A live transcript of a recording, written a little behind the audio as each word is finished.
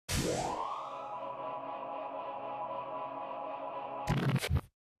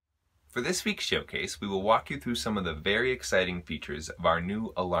For this week's showcase, we will walk you through some of the very exciting features of our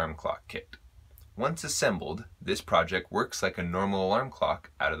new alarm clock kit. Once assembled, this project works like a normal alarm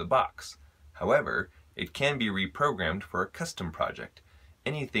clock out of the box. However, it can be reprogrammed for a custom project,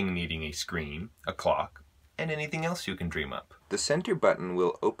 anything needing a screen, a clock, and anything else you can dream up. The center button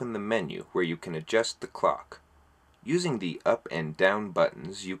will open the menu where you can adjust the clock. Using the up and down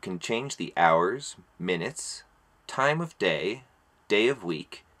buttons, you can change the hours, minutes, time of day, day of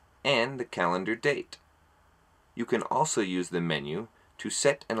week, and the calendar date. You can also use the menu to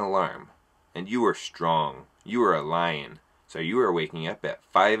set an alarm. And you are strong. You are a lion. So you are waking up at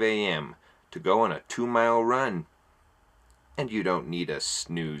 5 a.m. to go on a 2-mile run. And you don't need a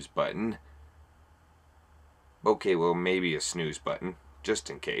snooze button. Okay, well, maybe a snooze button, just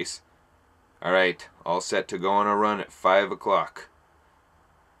in case. Alright, all set to go on a run at 5 o'clock.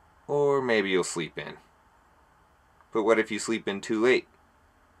 Or maybe you'll sleep in. But what if you sleep in too late?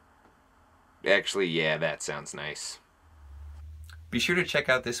 Actually, yeah, that sounds nice. Be sure to check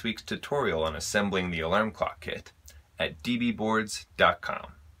out this week's tutorial on assembling the alarm clock kit at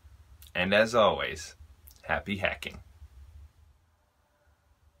dbboards.com. And as always, happy hacking.